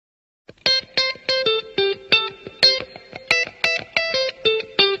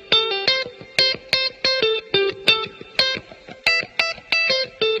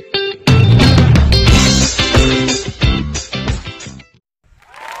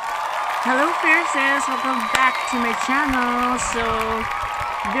Hello fierces, welcome back to my channel. So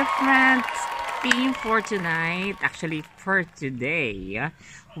different theme for tonight, actually for today.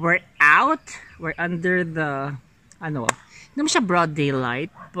 We're out, we're under the hindi naman siya broad daylight,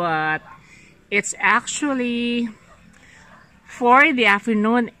 but it's actually 4 in the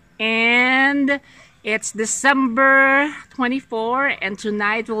afternoon and it's December 24 and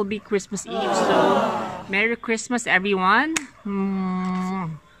tonight will be Christmas Eve. So Merry Christmas everyone.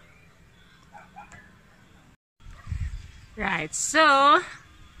 Right, so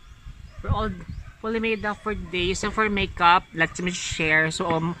we're all fully made up for today. So for makeup, let me share.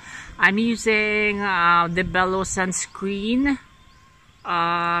 So I'm using the Bello sunscreen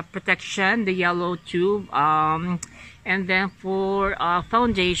protection, the yellow tube, and then for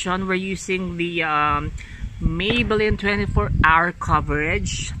foundation, we're using the Maybelline 24-hour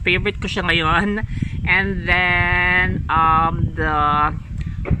coverage. Favorite ko siya ngayon. And then the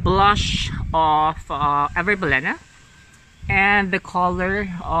blush of Everbelena. And the color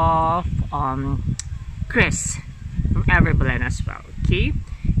of Chris from Everbelena as well. Okay,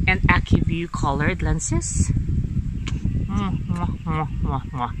 and AccuView colored lenses.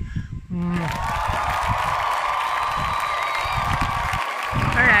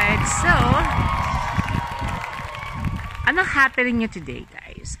 Alright, so ano happening nyo today,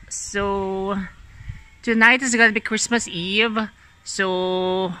 guys? So tonight is gonna be Christmas Eve.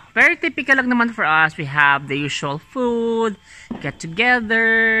 So, very typical lang naman for us. We have the usual food, get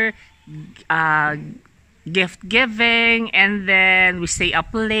together, gift giving, and then we stay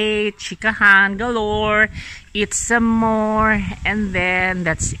up late, chikahan galore, eat some more, and then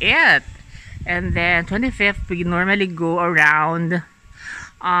that's it. And then 25th, we normally go around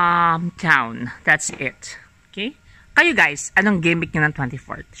town. That's it. Okay? Kayo guys, anong gimmick nyo ng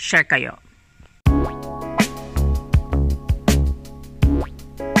 24th? Share kayo.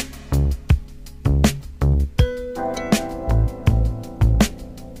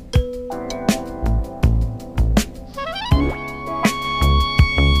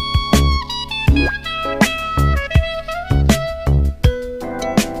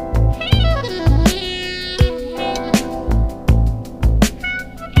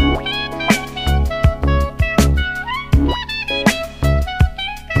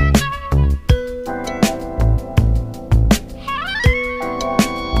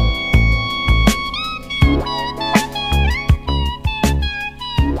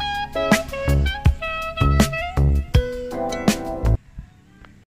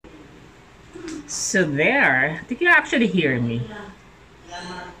 So there, I think you actually hear me.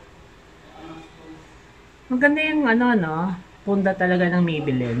 Maganda yung punda talaga ng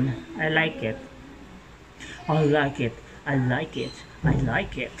Maybelline. I like it. I like it. I like it. I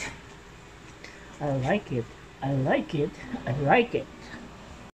like it. I like it. I like it. I like it.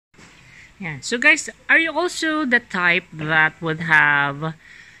 Yeah. So guys, are you also the type that would have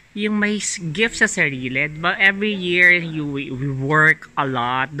yung may gift sa sarili? But every year we work a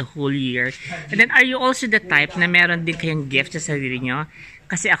lot the whole year. And then are you also the type na meron din kayong gift sa sarili nyo?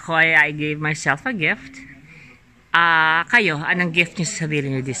 Kasi ako I gave myself a gift. Kayo, anong gift nyo sa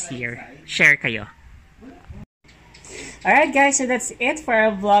sarili nyo this year? Share kayo. Alright guys, so that's it for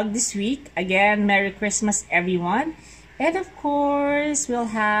our vlog this week. Again, Merry Christmas everyone. And of course,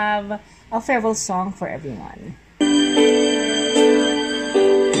 we'll have a farewell song for everyone.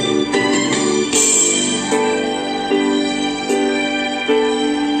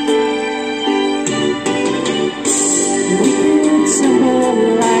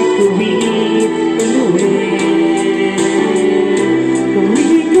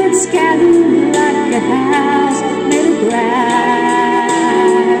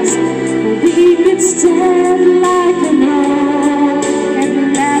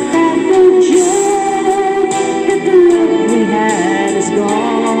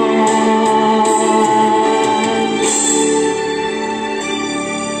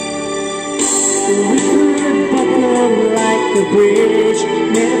 The bridge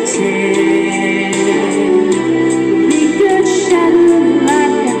meditate. We could shadow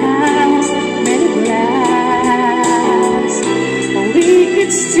like a house made of glass, or we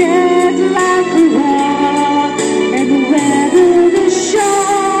could stand like a rock and weather the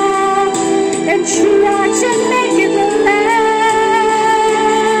shock and try to make it last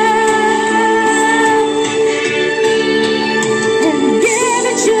and give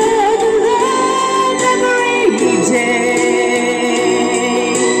each other love every day.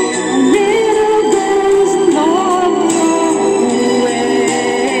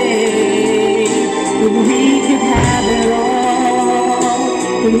 We could have it all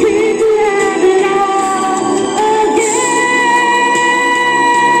again.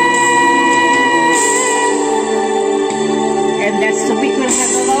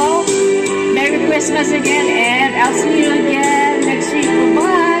 Christmas again, and I'll see you